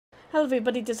Hello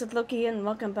everybody, this is Loki and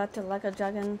welcome back to Like a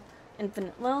Dragon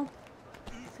Infinite. Well,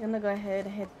 so I'm gonna go ahead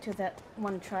and head to that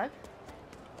one truck.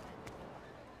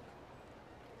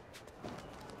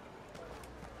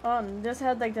 Oh, this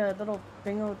had like the little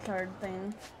bingo card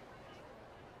thing.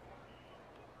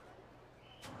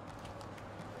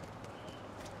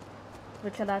 We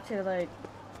could actually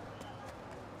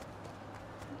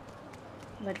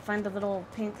like find the little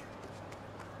pink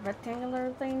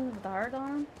rectangular thing with the heart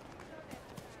on.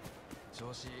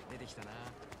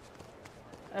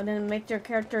 And then make your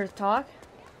characters talk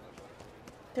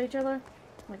to each other,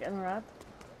 like interrupt.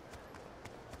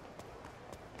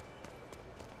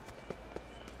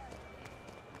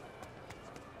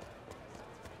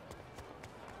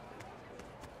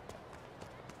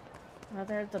 Oh,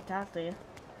 there's the taxi.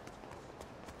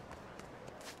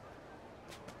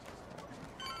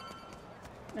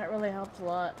 That really helps a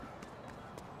lot.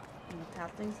 In the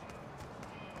taxis.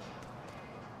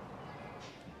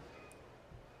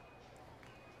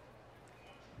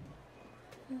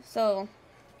 So,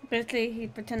 basically, he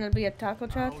pretended to be a taco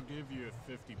truck. I'll give you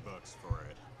 $50 for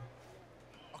it.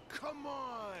 Oh, come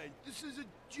on! This is a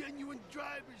genuine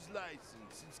driver's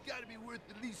license. It's got to be worth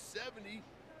at least 70.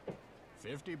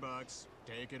 $50.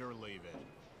 Take it or leave it.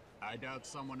 I doubt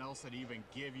someone else would even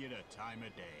give you the time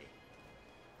of day.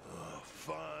 Oh,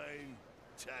 fine,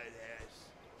 tight ass.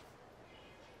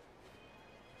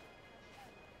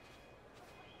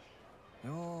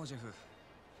 よー、ジェフ。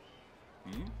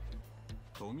ん？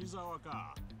富澤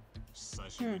か。久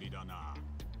しぶりだな。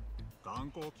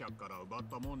観光客から奪っ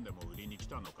たもんでも売りに来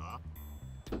たのか？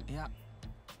いや。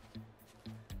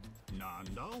な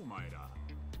んだお前ら。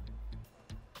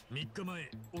3日前、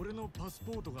俺のパス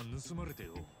ポートが盗まれて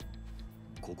よ。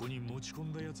ここに持ち込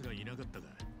んだやつがいなかったか。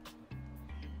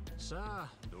さ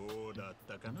あ、どうだっ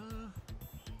たかな。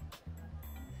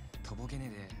とぼけ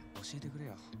ねえで教えてくれ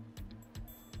よ。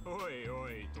おいお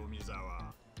い、富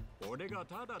澤。俺が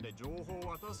タダで情報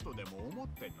を渡すとでも思っ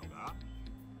てんのか？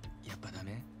やっぱダ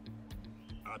メ？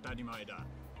当たり前だ。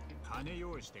金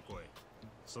用意してこい。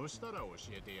そしたら教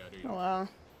えてやるよ。Oh wow.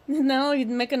 Now he's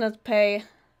making us pay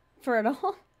for it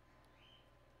all.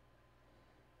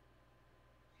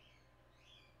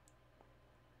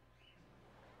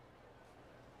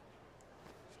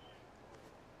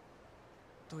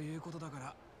 ということだか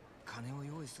ら金を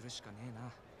用意するしかね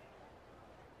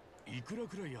えな。いくら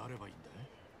くらいあればいいんだ？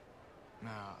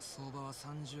まあ相場は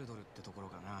$30ってところ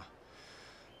かな。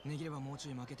できればもうち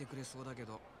ょい負けてくれそうだけ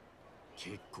ど。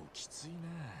結構きついな。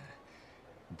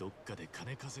どっかで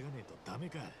金稼がねえとダメ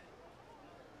か。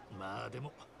まあで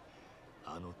も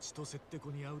あの千歳って子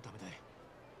に会うため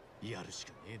だ。やるし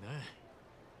かねえな。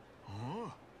あ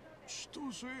あ、千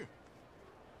歳。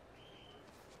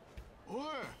お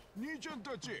い、兄ちゃん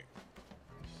たち。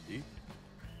え？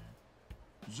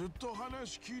ずっと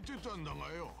話聞いてたんだ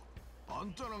がよ。あ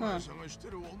んたらが探して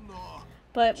る女は。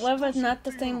But what if it's not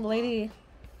the same lady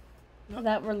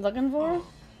that we're looking for?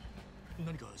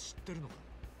 何か知ってるのか？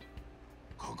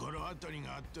心当たり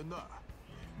があってな。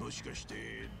もしかし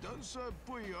てダンサーっ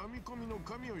ぽい編み込みの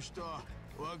髪をした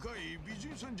若い美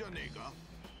人さんじゃねえか？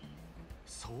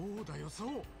そうだよ、そう。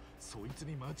そいつ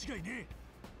に間違いね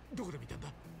え。どこで見たんだ、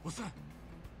おっさん。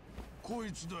こ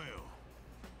いつだよ。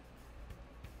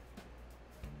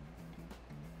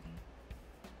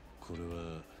これ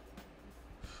は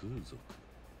風俗。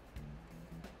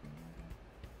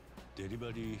デリ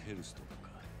バリーヘルスとかか。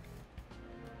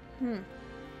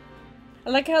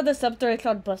I like how the subtitle is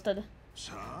called Busted.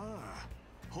 さあ、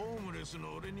ホームレス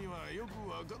の俺にはよく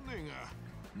わかんねえが、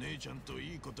姉ちゃんと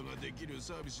いいことができる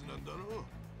サービスなんだろう。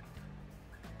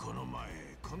この前、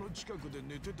この近くで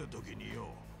寝てた時によ、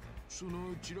そ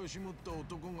のチラシ持った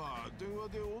男が電話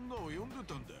で女を呼んで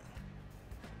たんだ。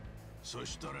そ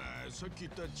したらさっき言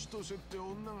った千歳って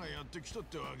女がやってきたっ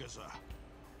てわけさ。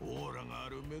オーラがあ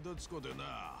る目立つ子で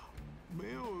な、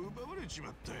目を奪われち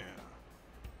まったよ。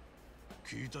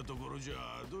聞いたところじ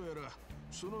ゃどうやら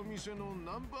その店の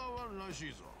ナンバーワンらし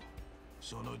いぞ。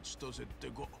その千歳って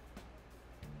子。こ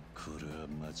れは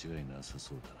間違いなさ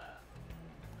そうだな。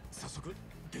早速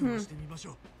電話してみまし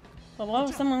ょう。 But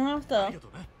what if someone else あ though? りがと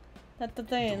うな。 That's the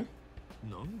thing.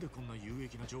 なんでこんな有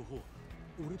益な情報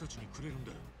俺たちにくれるん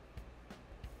だよ。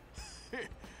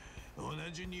同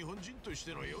じ日本人とし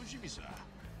てのよしみさ。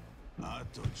あ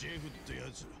とジェフって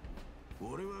やつ、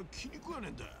俺は気に食わね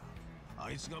えんだ。あ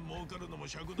いつが儲かるのも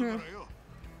尺だからよ。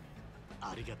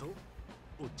ありがとう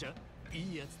おっちゃん、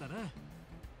いいやつだな。い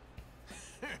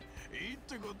いっ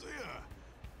てことや。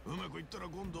うまくいったら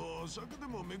今度酒で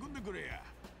も恵んでくれや。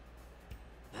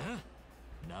ああ、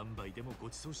何杯でもご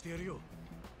ちそうしてやるよ。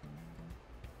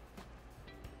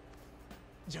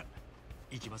じゃ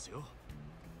行きますよ。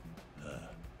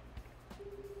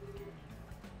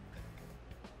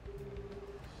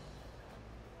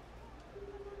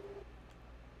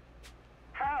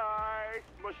は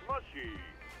い、もしもし、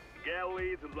ゲ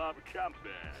リーズラブキャンプで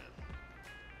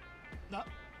す。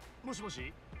もしも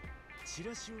し、チ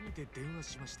ラシを見て電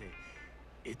話しまして、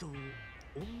女の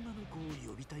子を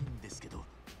呼びたいんですけど。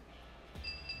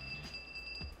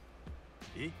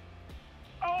え？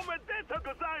おめでとう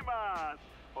ございます。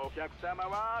お客様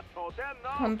は当店の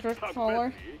100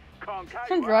 caller. 今回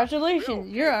は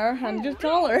Congratulations, you're our 100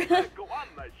 caller. ご案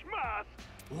内します。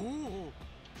おお、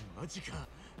マジか。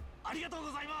ありがとう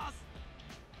ございます。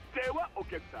ではお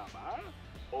客様、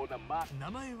お名前。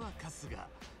名前は春日。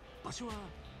場所は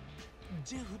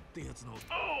ジェフってやつの。おお、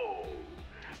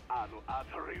あの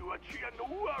辺りは治安の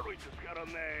悪いですから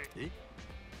ね。え？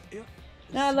いや。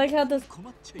I like how the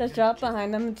shop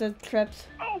behind them just creped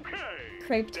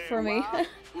for me.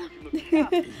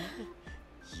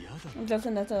 I'm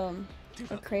guessing that's a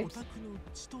crepes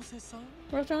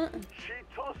restaurant.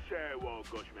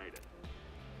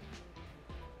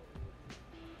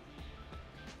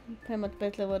 Pretty much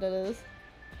basically what it is.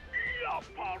 やっ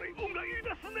ぱり運がいいで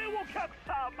すね、お客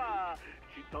様。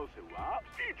千歳は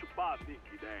一番人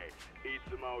気で、い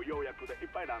つも予約でいっ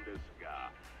ぱいなんです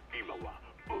が、今は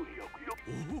運よくよ。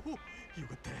おお、よ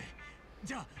かった。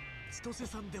じゃあ、千歳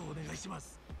さんでお願いしま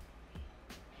す。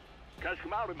かしこ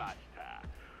まりました。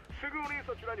すぐに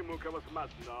そちらに向かわせま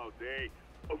すので、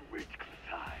お待ちくだ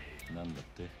さい。なんだっ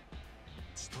て？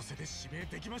千歳で指名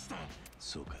できました。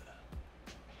そうか。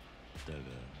だが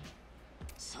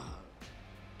さあ、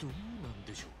どうなん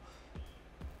でしょ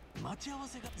う。待ち合わ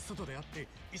せが外であって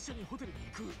一緒にホテルに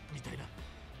行くみたいな。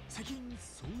最近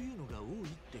そういうのが多い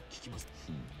って聞きます。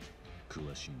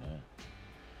詳しいな。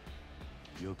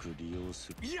よく利用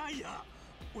する。いやいや、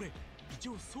俺一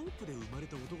応ソープで生まれ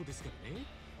た男ですからね。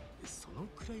その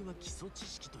くらいは基礎知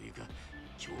識というか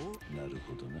なる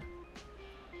ほどな。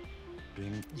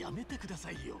やめてくだ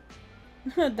さいよ。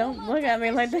Don't look at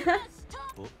me like that.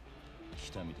 お、来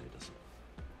たみたいだぞ。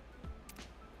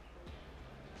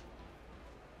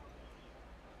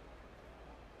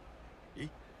え、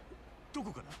ど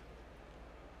こかな？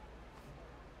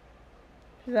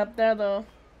 She's up there though.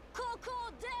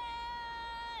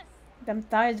 Them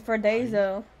thighs for days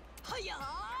though.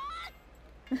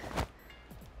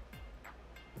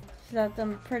 She's got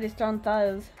some pretty strong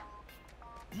thighs.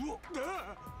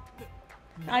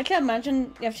 I can't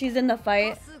imagine if she's in the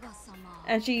fight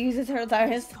and she uses her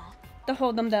thighs to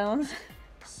hold them down.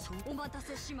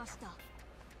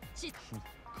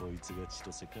 こいつが千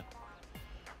歳か。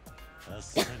あっ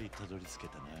さりたどり着け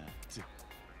たな。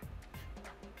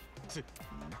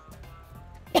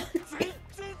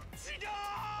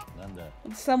なんだ。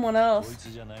 It's someone こ else. い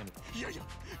つじゃないの。いやいや、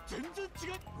全然違う。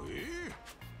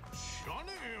知ら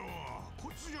ねえよ。こ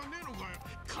いつじゃねえのかよ。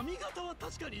髪型は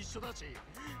確かに一緒だし、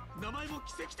名前も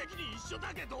奇跡的に一緒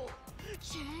だけど。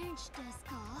チェンジです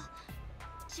か？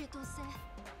千歳、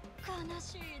悲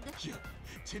しいです。いや、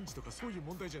チェンジとかそういう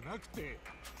問題じゃなくて、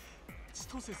千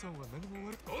歳さんは何も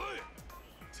悪く。おい、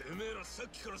てめえらさ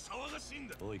っきから騒がしいん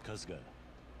だ。おい春日、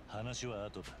話は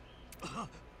後だ。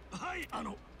はい、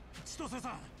千歳さ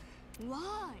ん。わ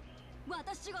ーい。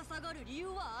私が下がる理由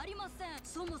はありません。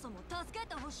そもそも助け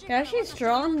てほしい。 Yeah, she's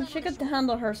strong. She could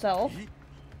handle herself.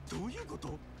 どういうこ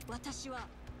と？私は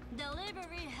デリバリ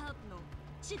ーヘルプの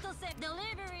千歳デリバ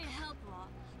リーヘルプは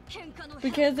喧嘩の。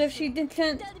Because if she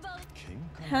didn't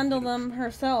handle them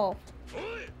herself,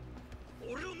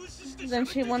 then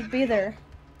she won't be there.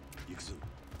 行くぞ、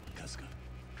春日。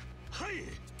はい。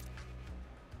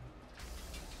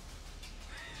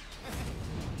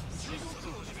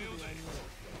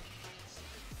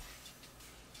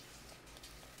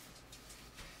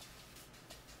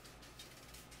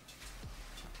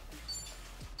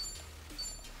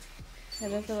Yeah,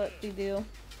 that's what you do.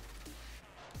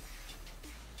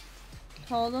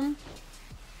 Hold them,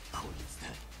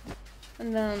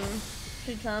 and then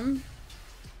shoot them.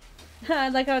 I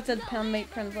like how it said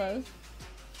poundmate princess.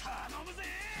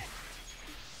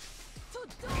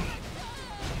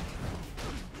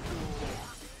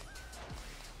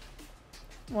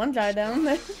 One guy down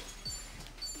there.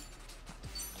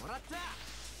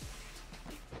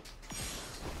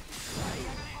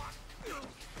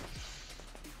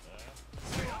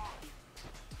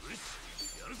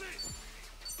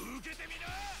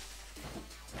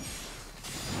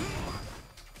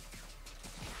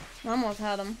 Almost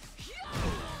had him.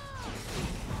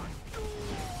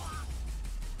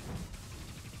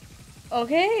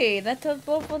 Okay, that took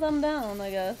both of them down, I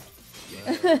guess.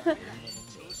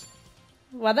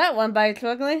 Well, that went by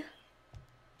quickly.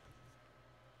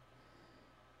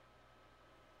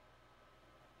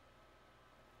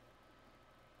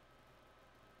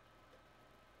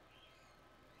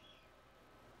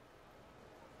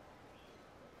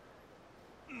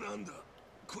 なんだ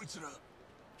こいつら。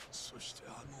そして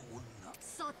あの女。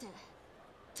さて、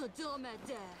とどめ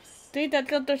です。See, that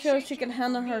got to show she can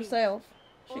handle herself.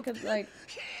 She could, like,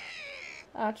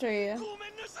 actually, ごめ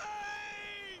んなさい。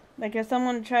 like, if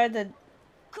someone tried to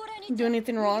これにて do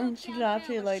anything 無料 wrong, キ she ャ could ン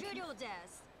ペーンは actually, like, 終了で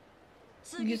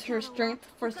す。 use her strength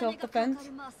for 次からはお金がかか self-defense.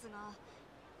 りますが、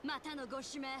またのご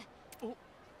指名。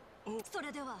そ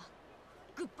れでは、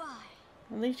グッバイ。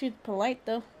 At least she's polite,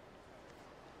 though.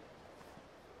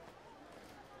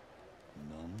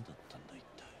 何だったんだ一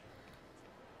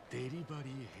体。デリバ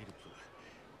リーヘルプ。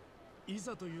い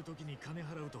ざという時に金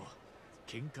払うと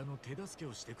喧嘩の手助け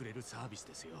をしてくれるサービス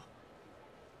ですよ。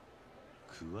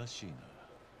詳しいな。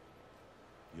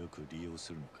よく利用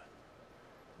するのか。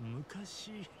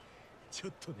昔ちょ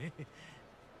っとね。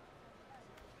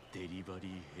デリバリ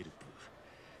ーヘルプ、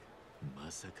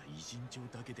まさか偉人帳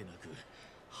だけでなく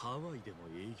ハワイでも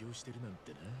営業してるなん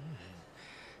てな。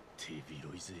手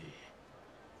広いぜ。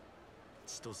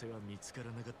千歳は見つか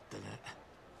らなかったが、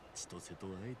千歳と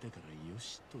会えたからよ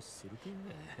しとするか。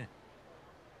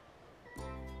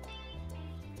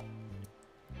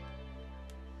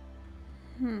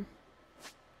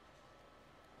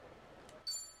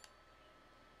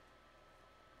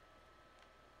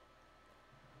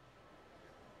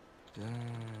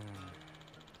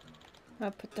I'll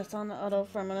put this on the auto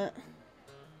for a minute.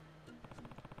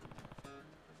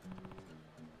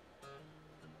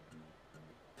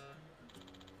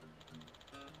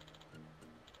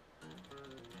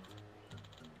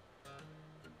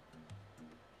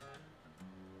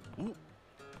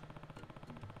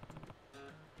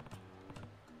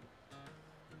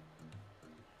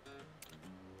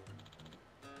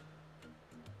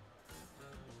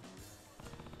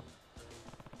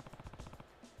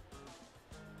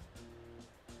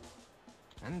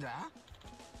 And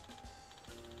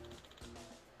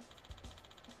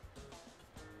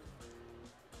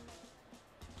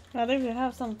I think we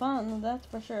have some fun, that's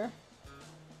for sure.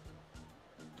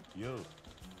 Yo.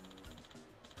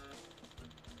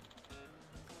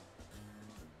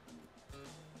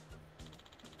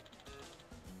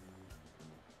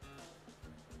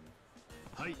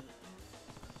 Hi.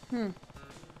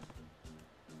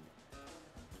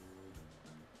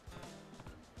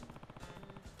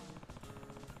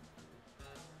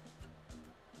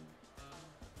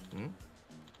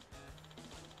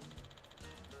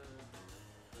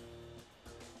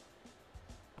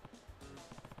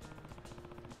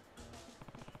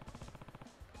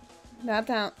 That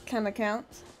kind of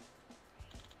counts.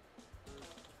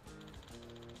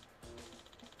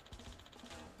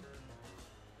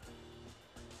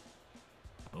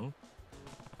 Huh?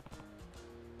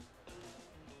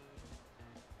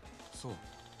 So.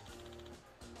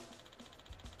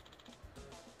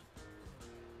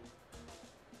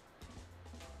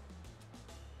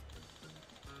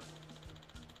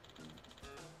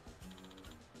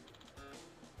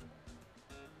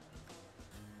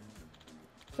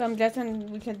 So I'm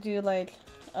guessing we could do like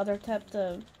other types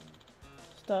of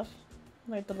stuff,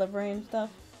 like delivery and stuff.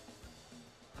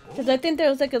 Because I think there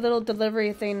was like a little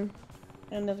delivery thing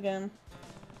in this game.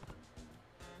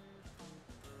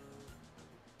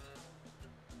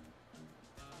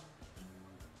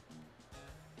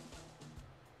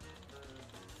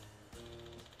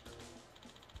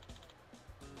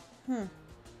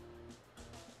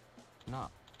 Nah.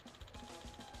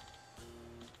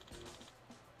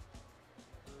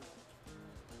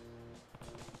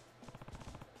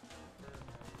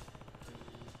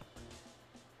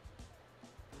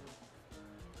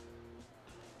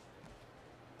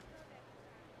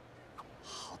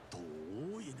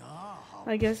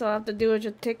 I guess all I have to do is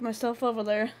just take myself over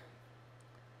there.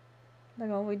 Like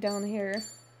all the way down here.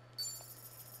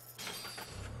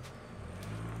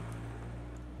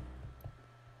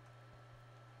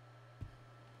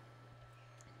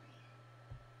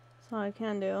 That's all I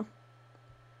can do.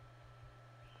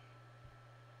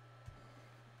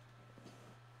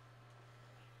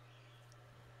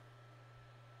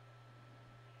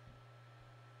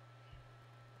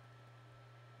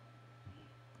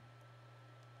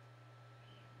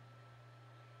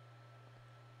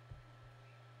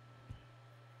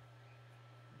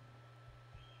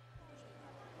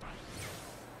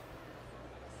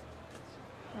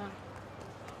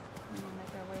 I'm gonna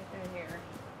make our way through here.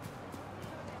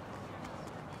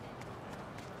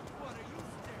 What are you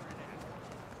staring at?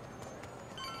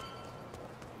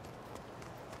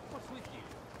 What's with you?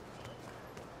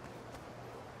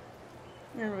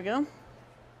 There we go.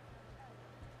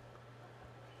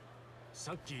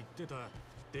 さっき言ってた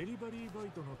デリバリーバイ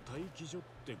トの待機所っ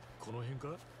てこの辺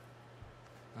か？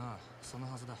ああ、その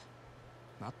はずだ。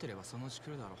待ってればそのうち来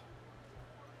るだろう。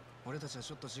俺たちは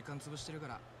ちょっと時間潰してるか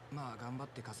ら、まあ頑張っ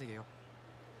て稼げよ。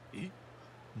え、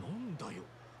なんだよ、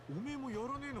おめえもや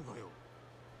らねえのかよ。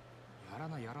やら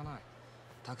ないやらない。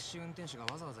タクシー運転手が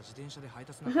わざわざ自転車で配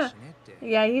達なんかしねえって。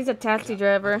Yeah, he's a taxi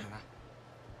driver.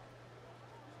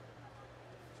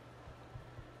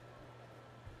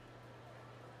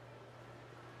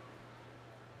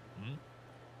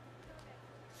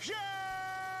 じゃ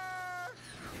あ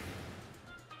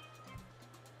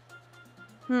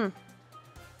後でな。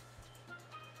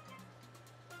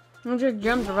He just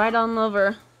jumped right on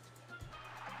over.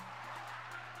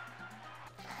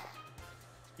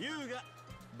 優が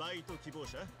バイト希望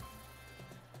者。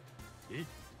え、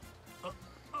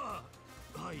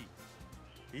はい。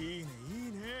いいねい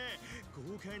いね、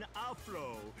豪快なアフ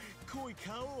ロ、濃い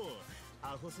顔、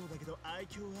アホそうだけど愛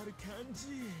嬌ある感じ、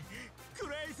ク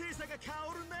レイジーさが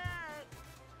香るね。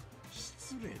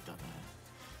失礼だ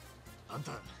な。あん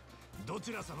たど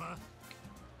ちら様？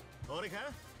俺か？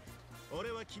俺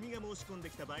は君が申し込んで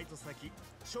きたバイト先、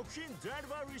食品デリ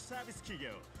バリーサービス企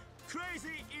業、クレイジ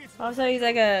ーイーツ。 Also, he's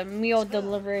like a meal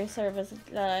delivery service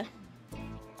guy.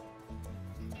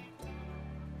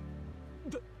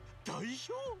 代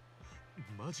表？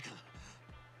マジか。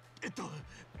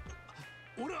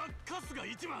俺は春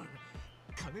日一番。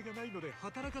金がないので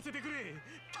働かせてくれ。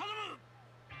頼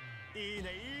む。いい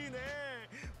ねいいね、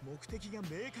目的が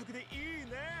明確でいい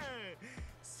ね。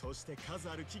そして数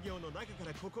ある企業の中か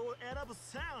らここを選ぶ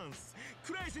センス、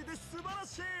クレイジーで素晴ら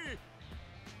しい。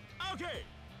 OK、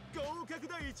 合格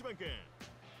だ一番く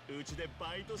ん、うちで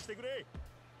バイトしてくれ。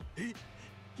え、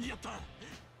やった。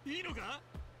いいのか？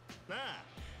なあ、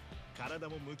体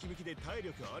もムキムキで体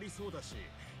力ありそうだし、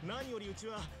何よりうち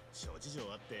は諸事情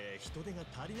あって人手が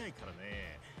足りないから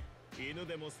ね。犬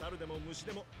でも猿でも虫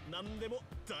でも何でも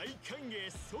大歓迎、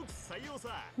即採用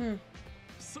さ。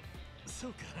そ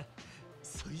うか。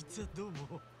そいつはどう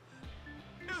も。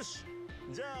よし、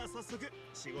じゃあ早速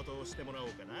仕事をしてもらおう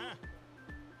かな。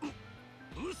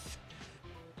うっす。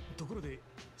ところで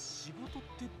仕事っ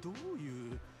てどう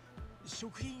いう？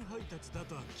食品配達だ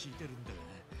とは聞いてるんだ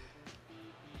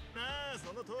が。ああ、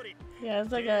その通り。 Yeah,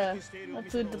 it's like a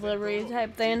food delivery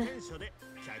type thing. 自転車で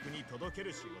客に届け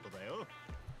る仕事だよ。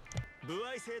歩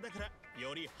合制だから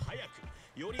より早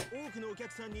く、より多くのお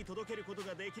客さんに届けること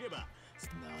ができれば。な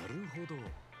るほど。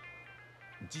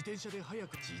自転車で早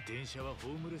く。自転車はホ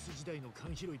ームレス時代の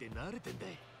缶拾いで慣れてんだ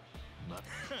い。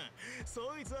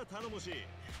そいつは頼もしい。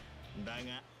だ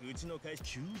がうちの会社、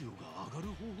給料が上が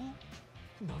る方法？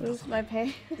なんだ Boost そ my れ。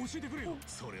 pay. 教えてくれよ。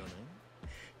それはね。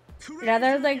 Yeah,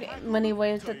 there's like many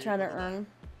ways to try to earn.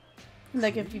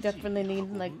 Like if you definitely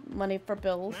need like money for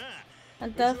bills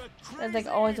and stuff, there's like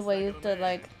always ways to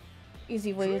like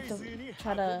easy ways to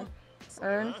try to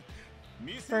earn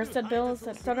first at bills,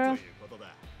 etc.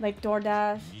 Like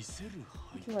DoorDash, 見せる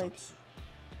配 to like 達。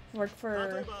 work for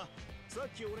例えばさっ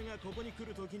き俺がここに来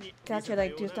るときに to actually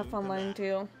like do stuff online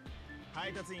too.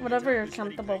 配達員 Whatever you're がジャン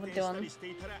プしたり comfortable with 回転した doing. りして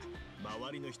いたら、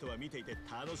周りの人は見ていて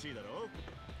楽しいだろう。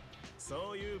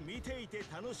そういう見ていて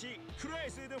楽しいクレ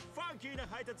イジーでファンキーな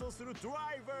配達をするド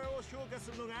ライバーを評価す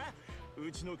るのが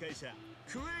うちの会社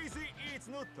クレイジーイー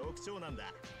ツの特徴なん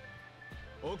だ。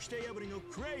掟破りの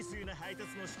クレイジーな配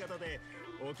達の仕方で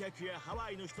お客やハ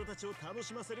ワイの人たちを楽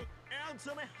しませるエン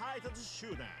タメ配達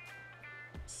集団。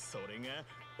それが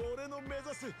俺の目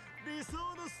指す理想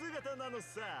の姿なの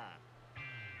さ。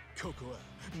ここは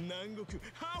南国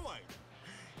ハワイ。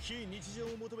非日常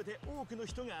を求めて多くの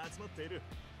人が集まっている。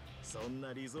そん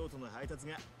なリゾートの配達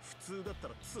が普通だった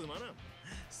らつまらん。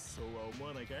そうは思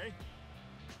わないかい？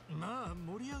まあ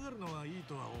盛り上がるのはいい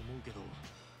とは思うけど、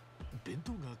弁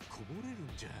当がこぼれるん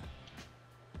じゃ。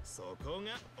そこ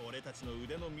が俺たちの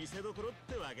腕の見せ所っ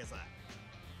てわけさ。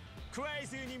クレイ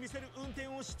ジーに見せる運転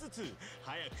をしつつ、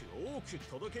早く多く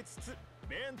届けつつ、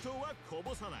弁当はこ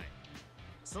ぼさない。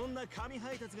そんな紙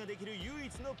配達ができる唯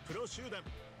一のプロ集団、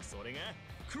それが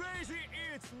クレイジーイ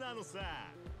ーツなのさ。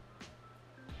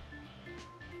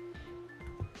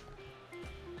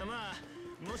ま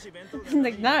あ、もし弁当が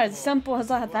Like not as simple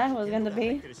as I thought that was gonna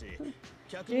be.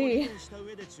 客も理解した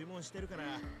上で注文してるから、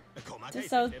細かい Just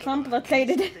so 設定などは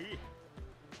complicated.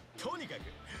 とにかく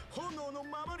本能の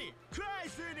ままにクライ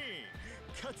スに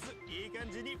かついい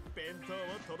感じに弁当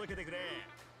を届けてくれ。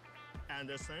アン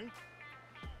ダースタン？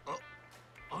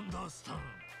アンダースタン。オ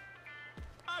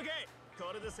ッケー、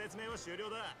これで説明は終了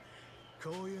だ。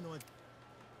こういうのは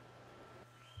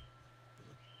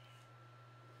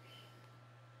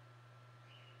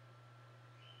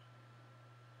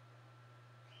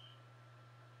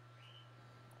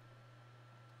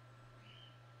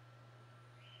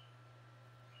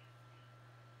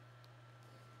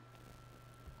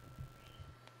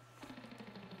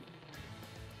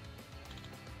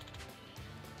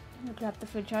I got the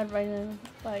food chart right now.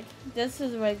 Like, this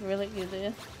is like really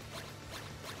easy.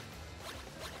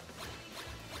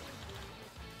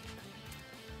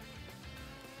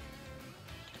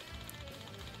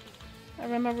 I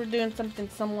remember doing something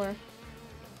similar.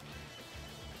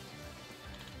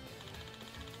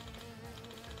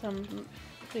 Some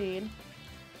feed.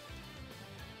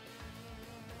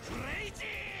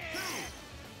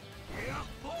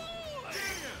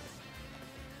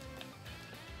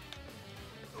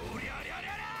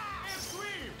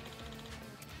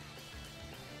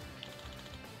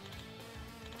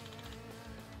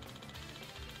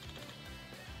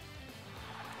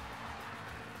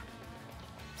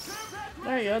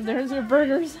 There you go, there's your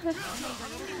burgers.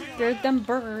 There's them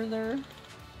burgers there.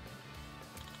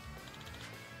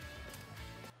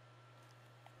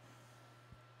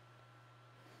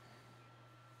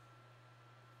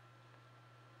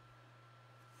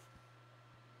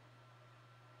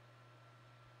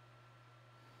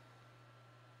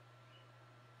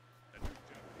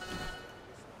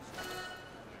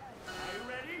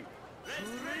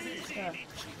 Yeah.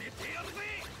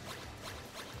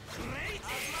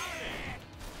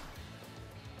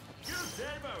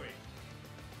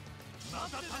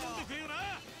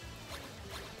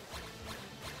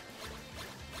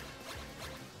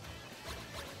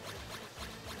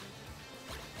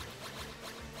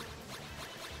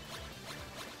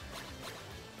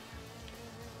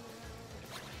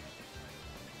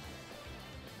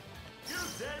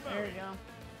 There you go.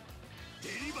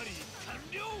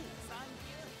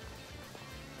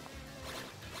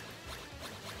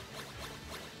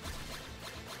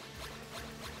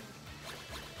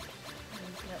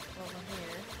 Yep, over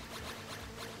here.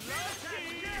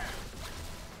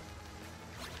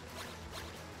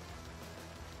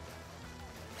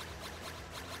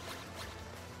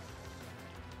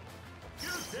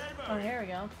 Oh, here we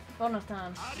go. Bonus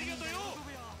time.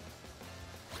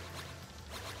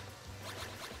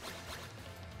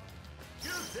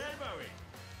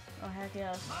 Oh, heck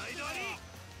yes.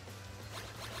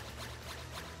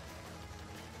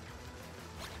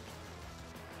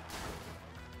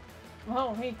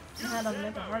 Oh, he had to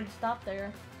make a hard stop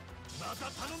there.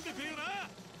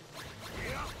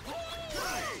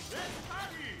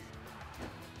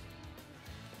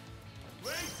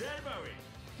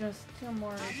 Just two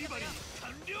more.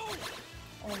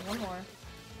 Oh, one more.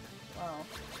 Wow.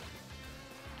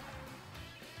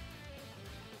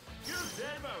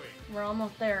 We're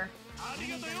almost there.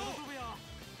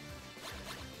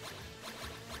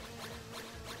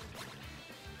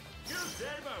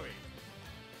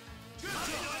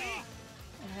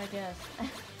 I guess.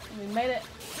 We made it.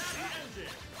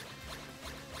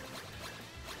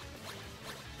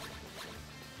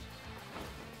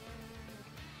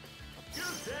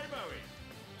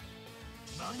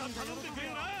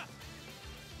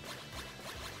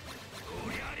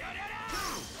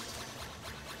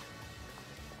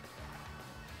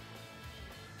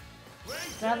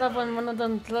 I love when one of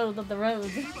them flows up the road.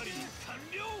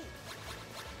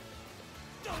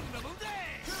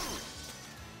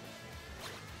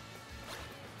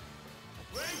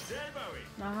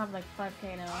 I have like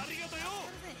 5k now.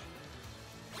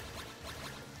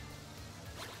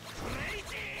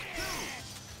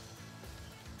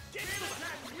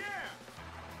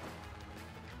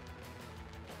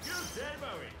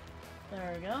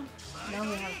 There we go. Now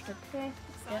we have 6k.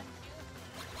 Yep.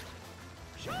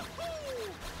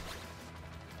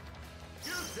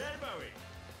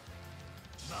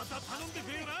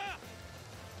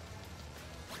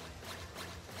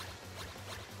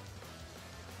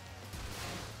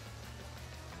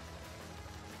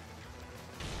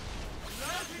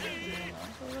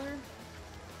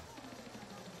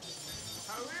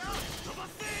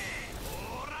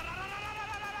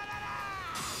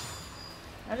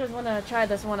 I just want to try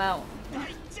this one out.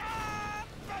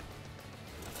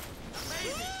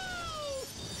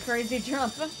 Crazy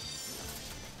jump.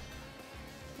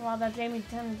 Wow, that gave me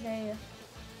 10k.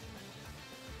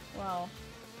 Wow.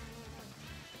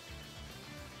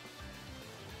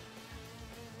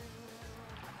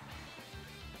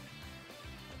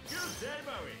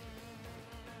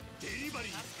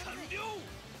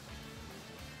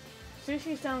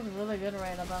 Sushi sounds really good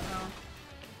right about now.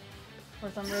 For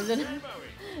some reason.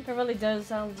 It really does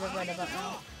sound good right about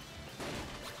now.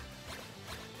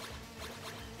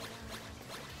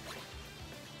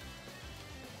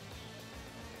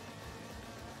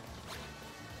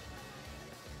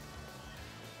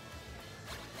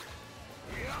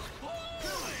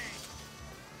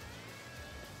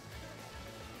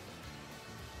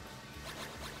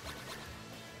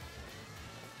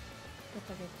 If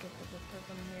I could get the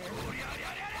from here.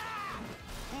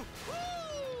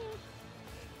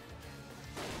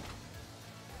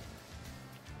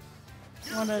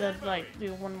 wanted to like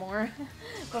do one more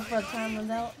before time was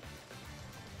out.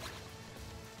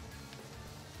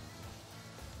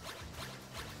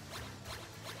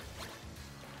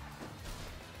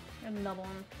 And another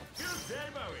one.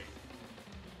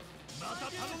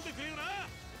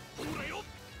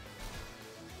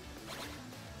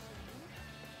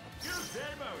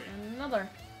 And another.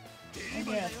 I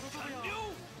guess.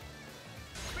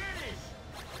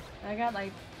 I got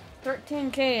like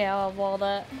 13k out of all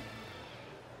that.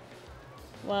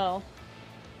 Wow.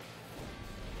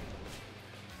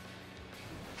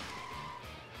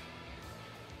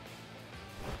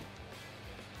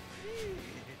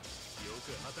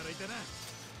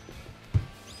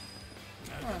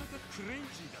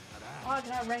 Oh, I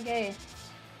got rank A.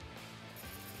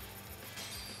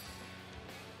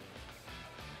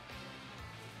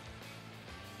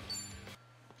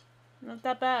 Not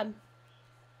that bad.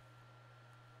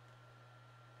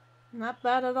 Not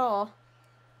bad at all.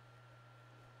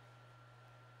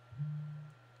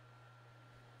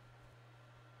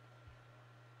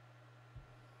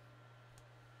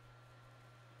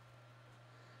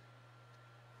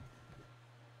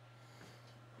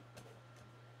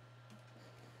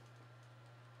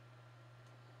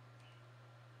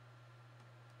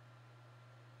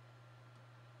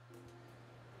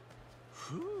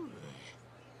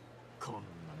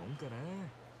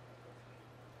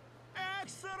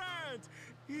 Excellent!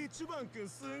 一番くん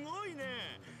すごい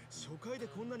ね。初回で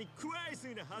こんなにクレイジ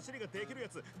ーな走りができるや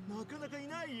つなかなかい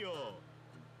ないよ。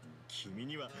君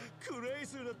にはクレイ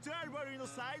ジーなデリバリーの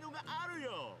才能がある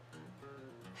よ。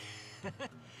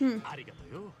ありがと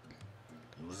うよ。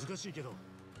難しいけど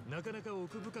なかなか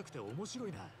奥深くて面白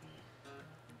いな。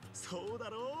そうだ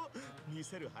ろう。見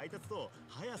せる配達と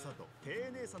速さと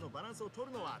丁寧さのバランスを取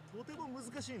るのはとても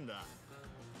難しいんだ。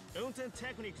運転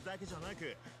テクニックだけじゃな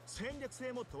く戦略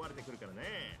性も問われてくるから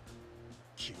ね。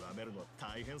極めるのは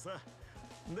大変さ。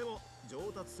でも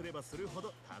上達すればするほ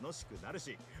ど楽しくなる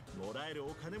し、もらえる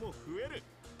お金も増える。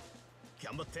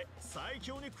頑張って最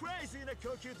強にクレイジーな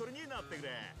供給取りになってくれ。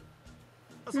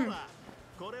そうだ、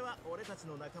これは俺たち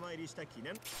の仲間入りした記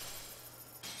念。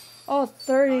Oh,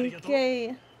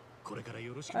 30k. これから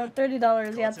よろしく。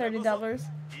$30. Yeah, $30.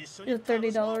 Just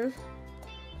 $30.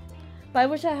 But I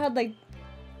wish I had like,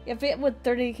 if it was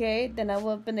 30k, then I would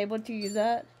have been able to use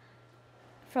that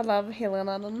for a lot of healing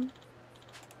on them.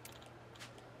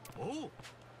 Oh.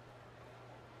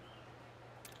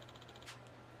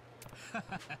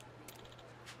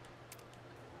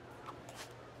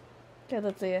 Okay,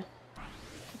 let's see.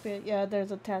 Yeah,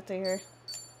 there's a taxi here.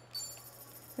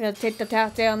 We gotta take the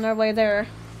taxi on their way there.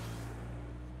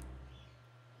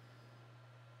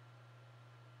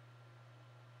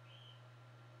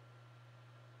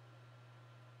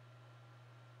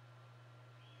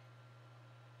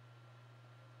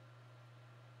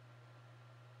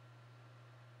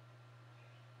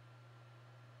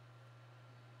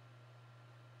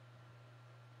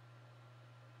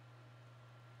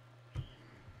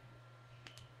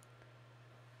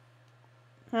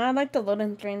 I like the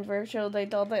loading screens where it showed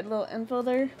like all that little info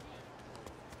there.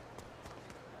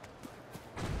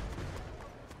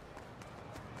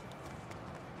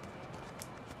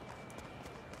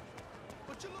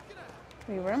 What you looking at?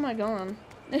 Wait, where am I going?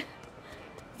 It's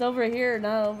over here,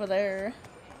 not over there.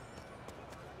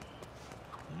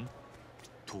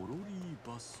 トロリー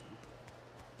バス。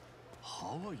ハ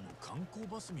ワイの観光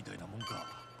バスみたいなもんか。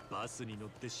バスに乗っ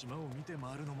て島を見て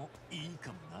回るのもいい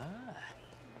かもな。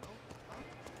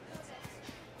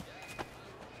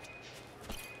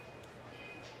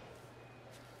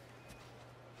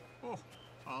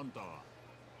あんたは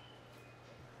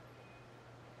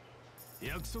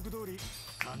約束通り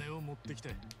金を持ってき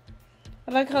て。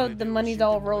I like how the money's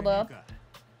all rolled up.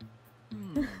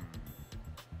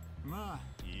 まあ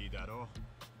いいだろ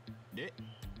う。で、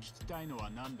聞きたいの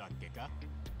は何だっけか。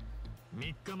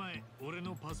3日前、俺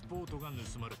のパスポートが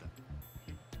盗まれた。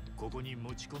ここに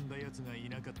持ち込んだやつがい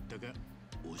なかったか教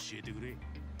えてくれ。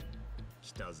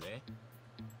来たぜ。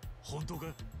本当か？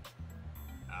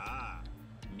ああ、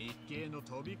日系の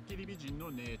とびっきり美人の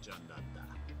姉ちゃんだっ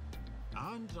た。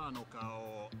あんたの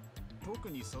顔、特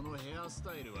にそのヘアス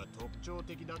タイルは特徴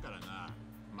的だからな。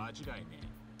間違いね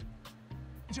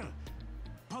え。じゃあ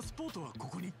パスポートはこ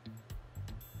こに？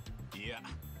いや、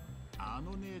あ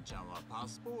の姉ちゃんはパ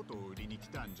スポートを売りに来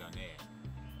たんじゃねえ。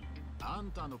あ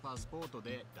んたのパスポート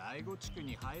で第5地区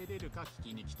に入れるか聞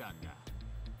きに来たんだ。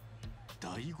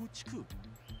第5地区？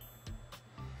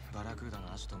バラクーダ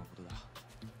のアジトのことだ。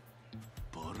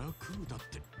バラクーダっ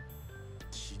て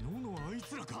昨日のあい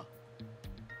つらか。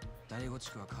第5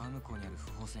地区は川向こうにある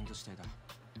不法占拠地帯だ。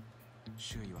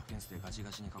周囲はフェンスでガチガ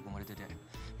チに囲まれてて、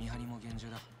見張りも厳重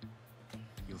だ。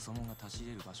よそ者が立ち入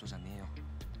れる場所じゃねえよ。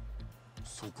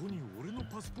そこに俺の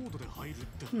パスポートで入るっ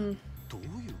て、どう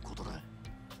いうことだ。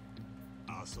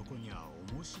あそこには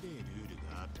面白いルール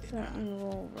があってな。 Certain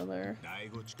rule, brother. 第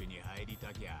五地区に入り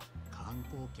たきゃ観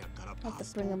光客からパ Have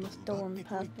ス to ポ bring ー him a トを奪 stolen って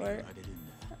こいって言わ passport. れるん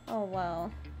だ。 Oh wow.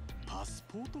 パス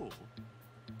ポート？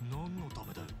何のた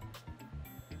めだよ。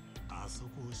あそこ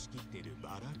を仕切ってるバ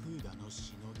ラクーダの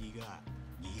しのぎが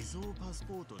偽造パス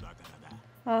ポートだからだ。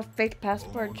Oh, fake 本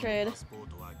passport 物の trade. パスポー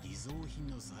トは偽造品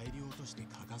の材料として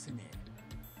欠かせねえ。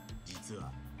実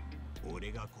は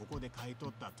俺がここで買い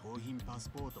取った盗品パス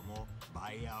ポートも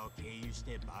バイヤーを経由し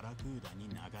てバラクーダに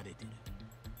流れてる。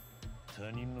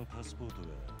他人のパスポート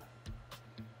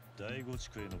が第五地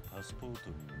区へのパスポート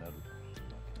になるって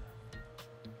わけ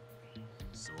だ。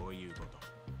そういうこと。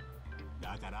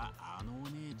だからあのお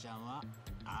姉ちゃんは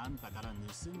あんたから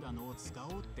盗んだのを使お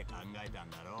うって考えたん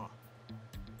だろ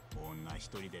う。女一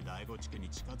人で第五地区に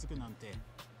近づくなんて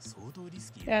相当リ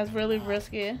スキーだ Yeah, か it's ら really な。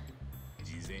 risky.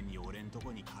 事前に俺んと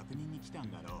こに確認に来た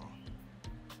んだろ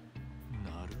う。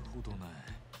なるほどな。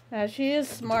Yeah, she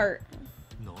is smart.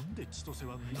 なんで千歳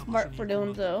はんな場所 Smart に for 行こう doing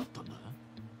なんて so. 思ったんだ。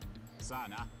さあ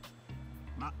な。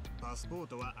ま、パスポー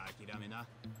トは諦めな。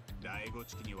第五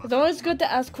地区には It's always good to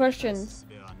ask questions.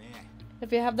 術はね。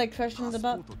 If you have like questions パスポ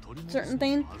about ート取り戻す certain の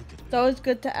things, もあるけ it's どよ。 always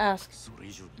good to ask. それ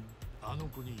以上にあの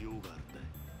子に用があるんだ。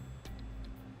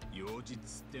用事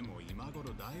つっても今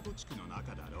頃第五地区の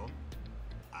中だろ。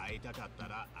会いたかった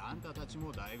らあんたたち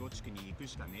も第五地区に行く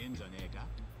しかねえんじゃねえか。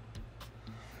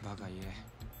バカ言え。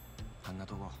あんな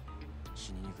とこ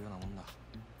死にに行くようなもんだ。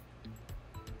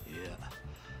いや、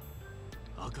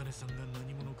茜さんが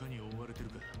何者かに追われてる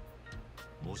か、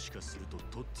もしかすると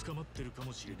とっ捕まってるか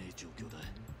もしれねえ状況だ。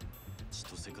千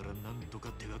歳からなんとか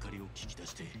手がかりを聞き出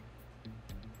して。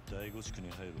第五地区に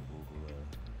入る方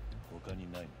法は他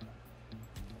にないのか。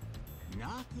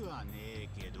なくはねえ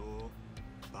けど、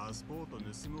パスポート盗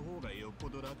む方がよっぽ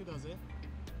ど楽だぜ。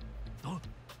あ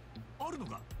るの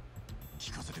か、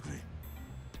聞かせてくれ。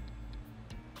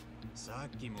さっ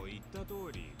きも言った通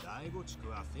り、第五地区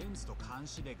はフェンスと監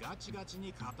視でガチガチ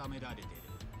に固められてる。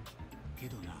け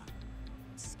どな、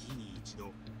月に一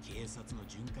度警察の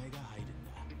巡回が入るん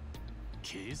だ。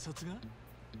警察が？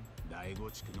第五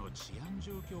地区の治安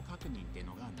状況確認って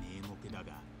のが名目だ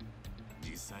が、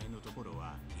実際のところ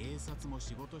は警察も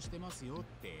仕事してますよっ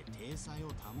て体裁を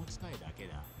保ちたいだけ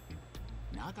だ。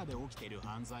中で起きてる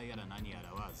犯罪やら何や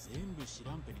らは全部知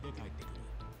らんぷりで帰ってくる。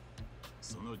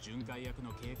その巡回役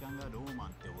の警官がローマン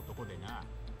って男でな、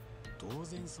当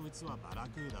然そいつはバラ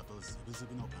クーダとズブズ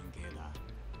ブの関係だ。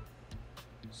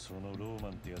そのローマ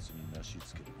ンってやつになし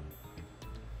つければ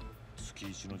月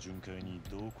一の巡回に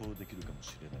同行できるかも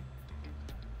しれないっ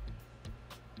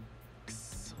てく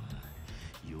そ、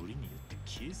よりによって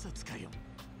警察かよ。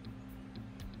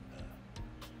あ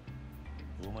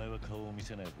あ、お前は顔を見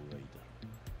せない方がいいだ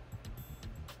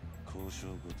ろう。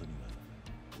交渉ごとには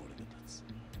俺が立つ。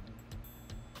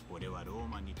俺はロー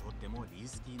マンにとってもリ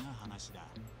スキーな話だ。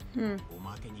お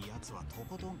まけに奴はと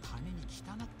ことん金に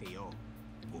汚くてよ、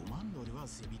5万ドルは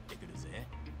せびってくるぜ。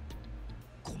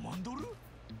5万ドル？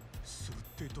する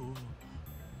ってと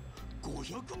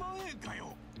500万円か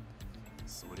よ。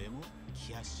それも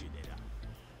キャッシュでだ。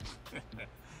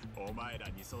お前ら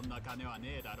にそんな金は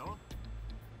ねえだろ。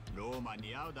ローマ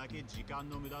に会うだけ時間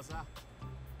の無駄さ。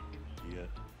いや、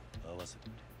合わせて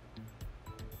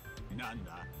くれ。なん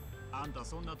だ、あんた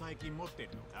そんな大金持ってる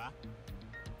のか？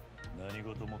何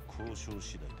事も交渉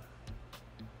次第だ。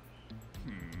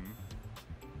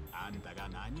あんたが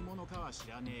何者かは知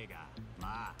らねえが、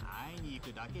まあ会いに行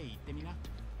くだけ行ってみな。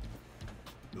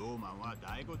ローマンは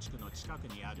第五地区の近く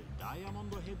にあるダイヤモン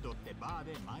ドヘッドってバー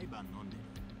で毎晩飲んでる。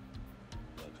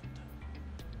わかっ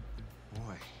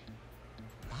た。おい、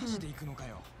マジで行くのか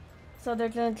よ。 So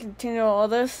they're gonna continue all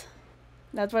this?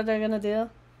 That's what they're gonna do?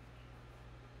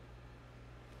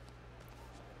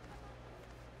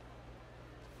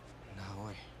 なあ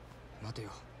おい、待てよ。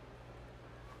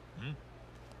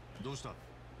どうした？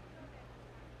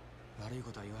悪い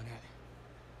ことは言わねえ。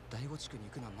第五地区に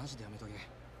行くのはマジでやめとけ。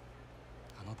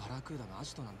あのバラクーダのア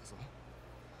ジトなんだぞ。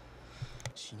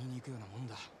死にに行くようなもん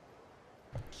だ。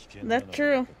危険なのは That's 分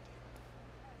true. かっている。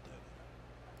だ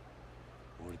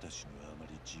が俺たちにはあま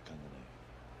り時間がな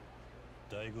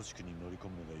い。第五地区に乗り込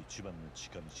むのが一番の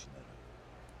近道なら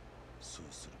そう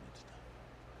する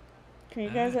までだ。 Can you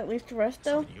guys at least rest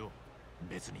そ though? れによ、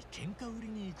別に喧嘩売り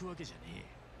に行くわけじゃねえ。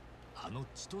あの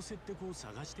千歳って子を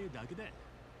探してだけだ。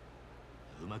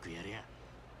うまくやりゃ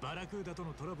バラクーダと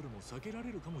のトラブルも避けら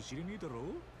れるかもしれねえだろ。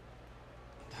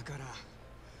だから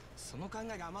その考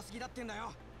えが甘すぎだってんだ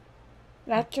よ。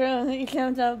That's true. You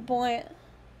can't have a point.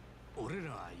 俺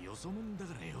らはよそ者だ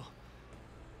からよ。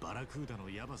バラクーダの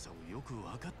ヤバさをよく分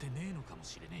かってねえのかも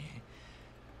しれね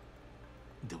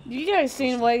え。でも You guys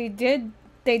seen what he did?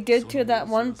 They did to that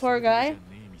one poor guy.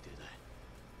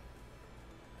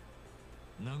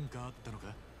 なんかあったのか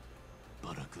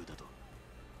バラクーダと。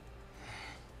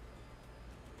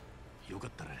よか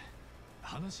ったら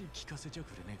話聞かせちゃ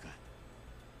くれねえか。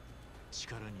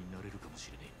力になれるかも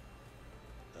しれね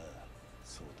え。ああ、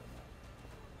そうだな。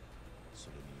そ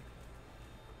れ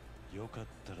によかっ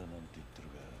たらなんて言ってる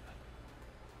が、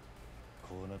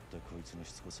こうなったこいつの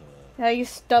しつこさは。Yeah,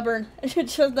 he's stubborn. It's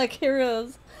just like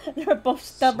heroes. They're both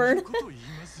stubborn. そういうこと言い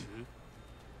ます？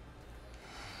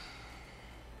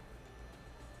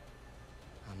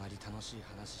あまり楽しい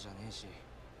話じゃねえし、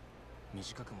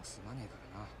短くも済まねえか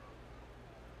らな。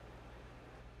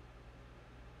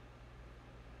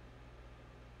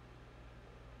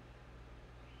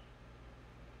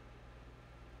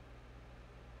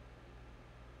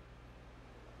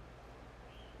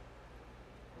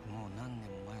もう何年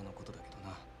も前のことだけど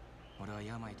な。俺は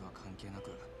病とは関係な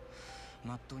く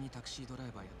まっとうにタクシードライ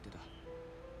バーやってた。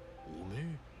おめ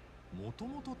えもと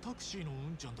もとタクシーの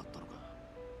うんちゃんだったのか。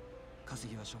稼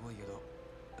ぎはしょぼいけど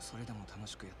それでも楽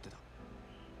しくやってた。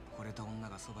惚れた女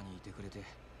がそばにいてくれて、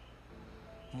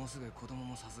もうすぐ子供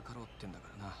も授かろうってんだか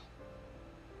らな。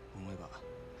思えば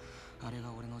あれ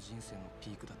が俺の人生の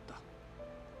ピークだった。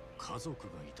家族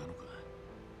がいたのか。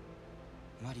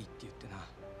マリーって言ってな。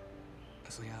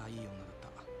そりゃあいい女だっ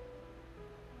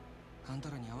た。あんた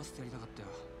らに会わせてやりたかったよ。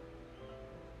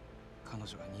彼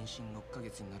女が妊娠6ヶ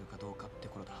月になるかどうかって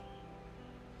頃だ。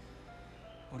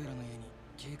俺らの家に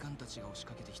警官たちが押し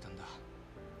かけてきたんだ。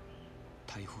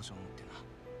逮捕状を持ってな。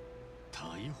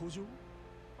逮捕状？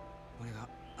俺が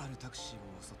あるタクシー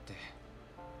を襲って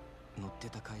乗って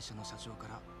た会社の社長か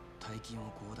ら大金を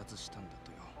強奪したんだ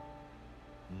とよ。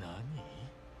何？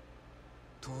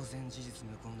当然事実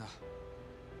無根だ。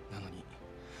なのに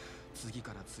次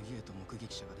から次へと目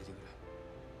撃者が出てくる。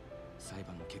裁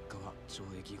判の結果は懲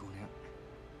役5年。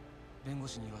弁護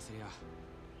士に言わせりゃ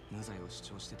無罪を主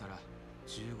張してたら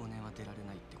15年は出られ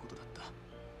ないってことだった。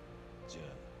じゃあ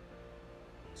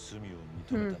罪を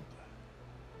認めたのか。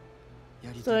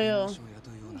やり So 手弁 you, 護士を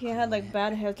雇うような he had like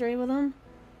bad history with him,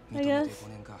 I 認め guess. て5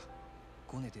年か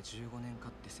ごねて15年か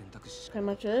って選択肢しか Pretty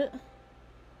much it.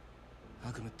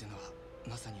 悪夢ってのは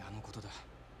まさにあのことだ。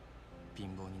貧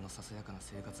乏人のささやかな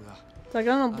生活が It's like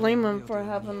I don't blame him for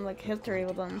having like history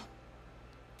with him.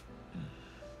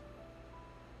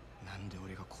 なんで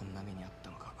俺がこんな目にあっ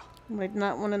たのか。 Like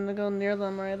not wanting to go near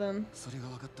them or anything. それが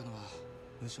分かったのは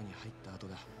無所に入った後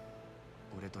だ。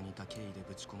俺と似た経緯で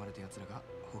ぶち込まれた奴らが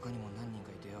他にも何人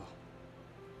かいてよ。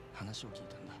話を聞い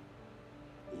たんだ。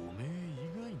おめえ以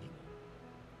外にも？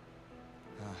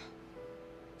ああ、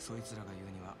そいつらが言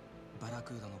うにはバラ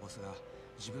クーダのボスが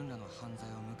自分らの犯罪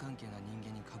を無関係な人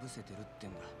間にかぶせてるって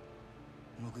んだ。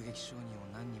目撃証人を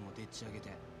何人もでっち上げ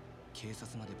て警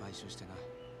察まで買収してな。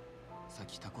さっ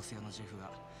きタコス屋のジェフ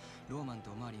がローマン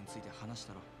とおまわりについて話し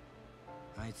たろ。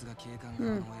あいつが警官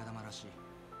側の親玉らしい。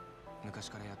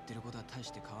昔からやってることは大し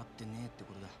て変わってねえって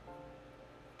ことだ。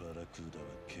バラクーダは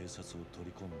警察を取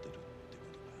り込んでるって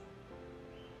こと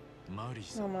か。マリー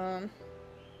さん Come on.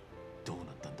 どう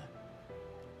なったんだ？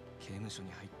刑務所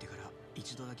に入ってから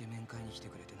一度だけ面会に来て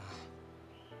くれてな。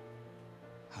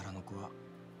腹の子は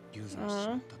流産しち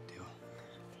まったってよ。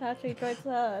It's actually quite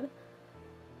sad.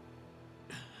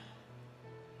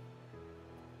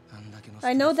 あんだけの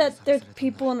I know that ストレ there's スにさらされたんだ。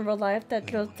 people in real life that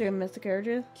go through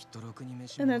miscarriages. きっとろくに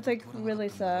飯 And も it's like 取らなか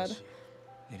really ったんだろう sad. し、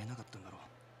寝れなかったんだろう。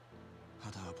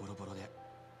肌はボロボロで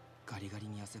ガリガリ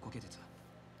に痩せこけてた。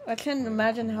 I can't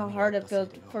imagine how hard it feels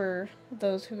for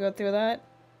those who go through that.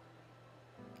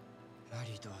 マ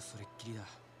リーとはそれっきりだ。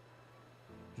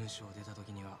無所を出た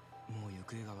時にはもう行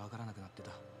方がわからなくなって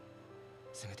た。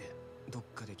せめてどっ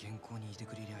かで健康にいて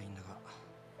くれりゃいいんだが。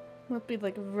 Must be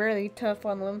like really tough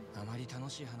on them. あまり楽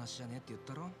しい話じゃねえって言っ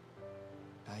たろ。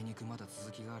あいにくまだ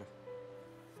続きがある。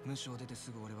無所を出て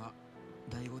すぐ俺は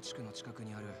第五地区の近く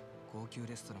にある高級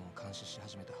レストランを監視し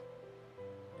始めた。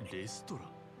レストラン？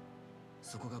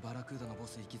そこがバラクーダのボ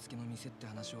ス行きつけの店って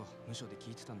話を無所で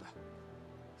聞いてたんだ。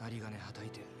有り金はたい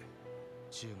て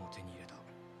銃も手に入れた。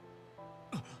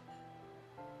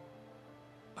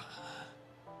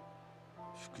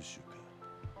復讐か。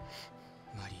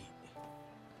マリー、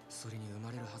それに生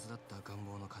まれるはずだった願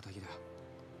望の仇だ。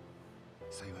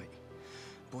幸い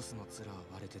ボスの面は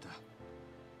割れてた。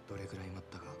どれくらい待っ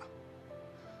たか。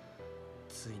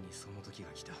ついにその時が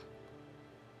来た。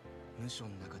無所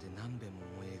の中で何遍も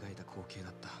思い描いた光景だ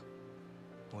った。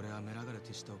俺は群がる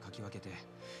手下をかき分けて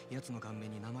奴の顔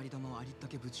面に鉛玉をありった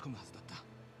けぶち込むはずだった。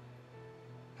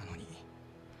なのに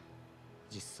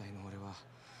実際の俺は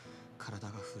体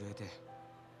が震えて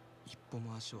一歩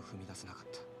も足を踏み出せなかっ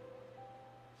た。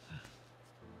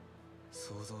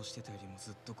想像してたよりも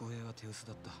ずっと護衛は手薄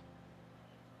だった。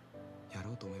や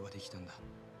ろうと思えばできたんだ。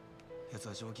奴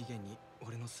は上機嫌に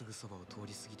俺のすぐそばを通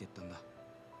り過ぎてったんだ。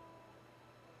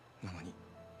なのに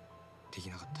でき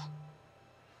なかった。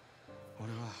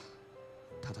俺は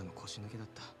ただの腰抜けだっ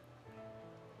た。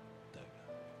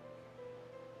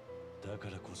だか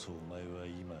らこそお前は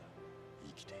今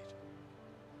生きている。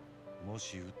も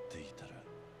し撃っていたら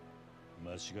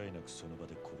間違いなくその場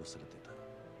で殺されてた。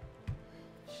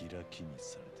開きに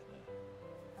されて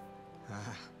な。あ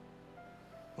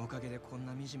あ、おかげでこん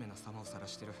な惨めな様を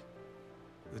晒してる。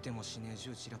撃てもしねえ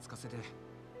銃ちらつかせて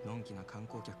のんきな観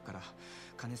光客から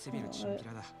金せびるチンピ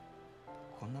ラだ。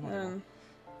こんなのでも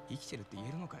生きてるって言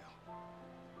えるのかよ。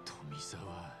富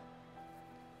沢。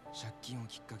借金を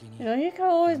きっかけに You know, you can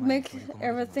always make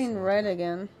everything right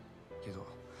again. けど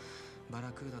バ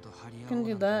ラクーダとハリア You can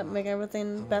do that, make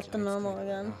everything back to normal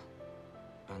again.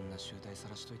 あんな集体さ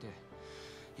らしといて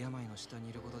病の下に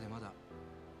いることでまだ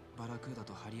バラクーダ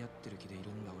と張り合ってる気でいる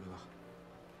んだ俺は。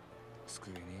救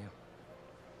えねえよ。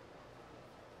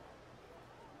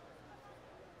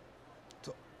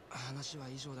と話は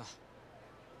以上だ。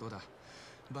どうだ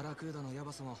バラクーダのヤ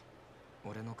バさも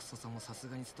俺のクソさもさす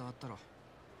がに伝わったろ。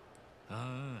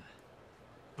ああ、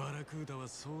バラクーダは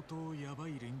相当ヤバ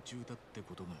い連中だって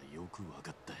ことがよくわ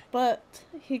かった。 But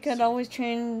he could always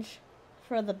change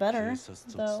for the た。 better, 警察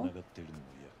とつな though. がっているのも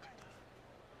厄介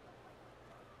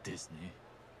だ。ですね。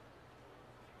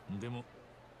でも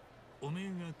おめえ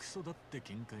がクソだって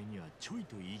見解にはちょい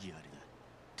と意義ありだ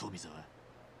富沢。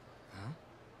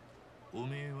お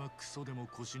めえはクソでも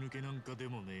腰抜けなんかで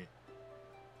もねえ。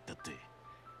だって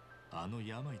あの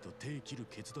病と手切る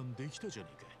決断できたじゃね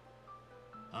えか。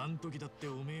あん時だって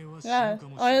おめえは死ぬ Yeah, か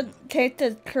もし all れ it ない。 takes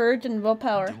is courage and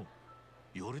willpower. でも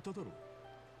言われただろ。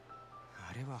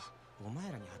あれはお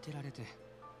前らに当てられて。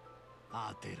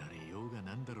当てられようが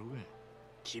なんだろうが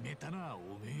決めたな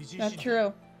おめえ自身 That's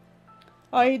true.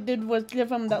 All he did was give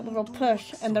him that little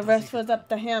push, and the rest was up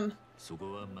to him そ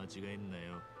こは間違えんな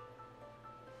よ。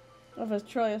 of his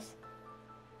choice.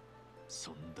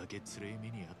 そんだけつれえ目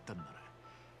にあったんなら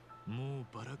もう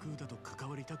バラクーダと関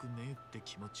わりたくねえって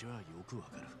気持ちはよくわ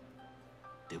かる。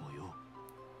でもよ、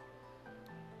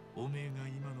おめえが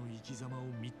今の生き様を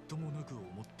みっともなく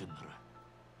思ってんなら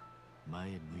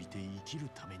前向いて生きる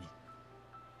ために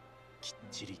きっ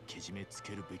ちりけじめつ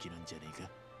けるべきなんじゃねえか。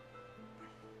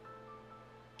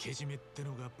けじめって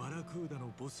のがバラクーダ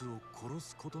のボスを殺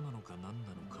すことなのか何な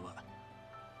のかは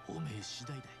おめえ次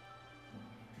第だ。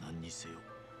何にせよ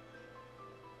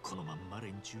このまんま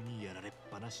連中にやられっ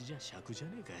ぱなしじゃ尺じゃ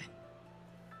ねえかい。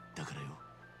だからよ、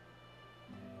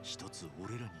一つ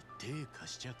俺らに手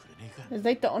貸しちゃくれねえか。 It's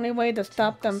like the only way to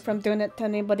stop them from doing it to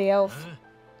anybody else. あ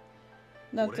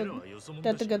あ That's 俺 a らはよそ者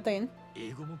だ that's a し good thing.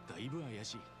 英語もだいぶ怪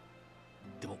しい。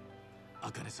でも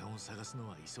茜さんを探すの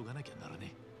は急がなきゃなら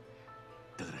ね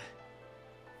え。だか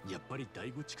らやっぱり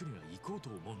第五地区には行こうと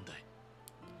思うんだ。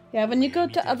 Yeah, when you go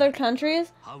to other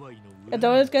countries, ハワイの it's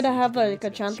always good to have like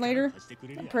a translator,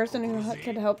 a person who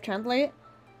could help translate.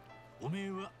 おめ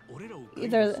えは俺らを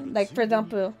Either, like, for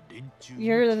example,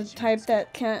 you're the type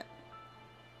that can't,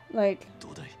 like, ど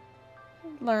うだい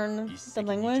learn the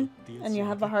language, and you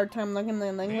have a hard time learning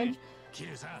the language, キ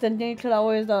レさん。 then you could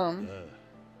always ああ、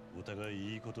お互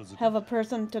いいいことづく have a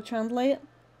person to translate.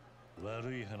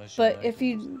 悪い話じゃない But if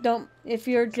you don't, if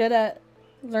you're good at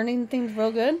learning things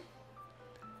real good,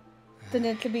 then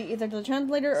it could be either the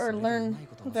translator or learn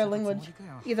their language.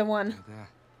 Either one.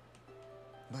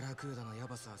 バラクーダのヤ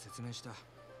バさは説明した。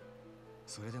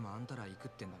それでもあんたら行く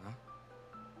ってんだな。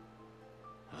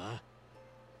あ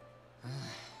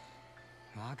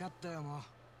あ、分かったよも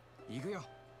う。行くよ。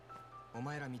お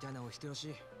前らみたいなお人よ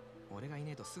し。俺がい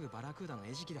ねえとすぐバラクーダの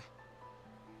餌食だ。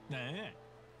あ、なあ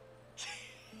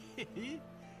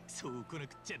そう来な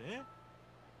くっちゃな。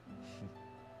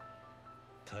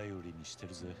頼りにして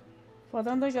るぜ。 Well,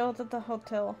 then they go to the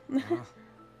hotel.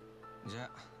 じゃ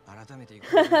あ改めて行く。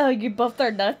 You both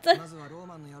are nuts. まずはロー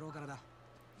マンの野郎からだ。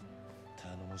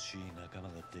頼もしい仲間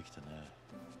ができたな。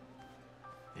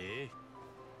ええ、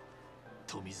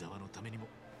富沢のためにも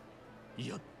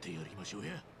やってやりましょう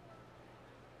や。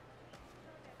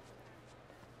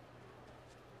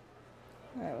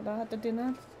 Alright, what do I have to do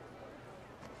next?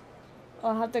 Oh,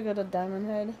 I'll have to go to Diamond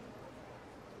Head.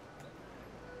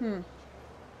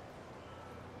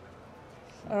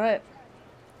 Alright.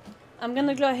 I'm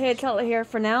gonna go ahead and call it here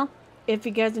for now. If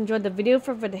you guys enjoyed the video,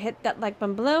 feel free to hit that like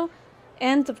button below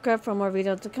and subscribe for more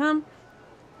videos to come.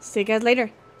 See you guys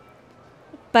later.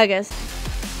 Bye guys.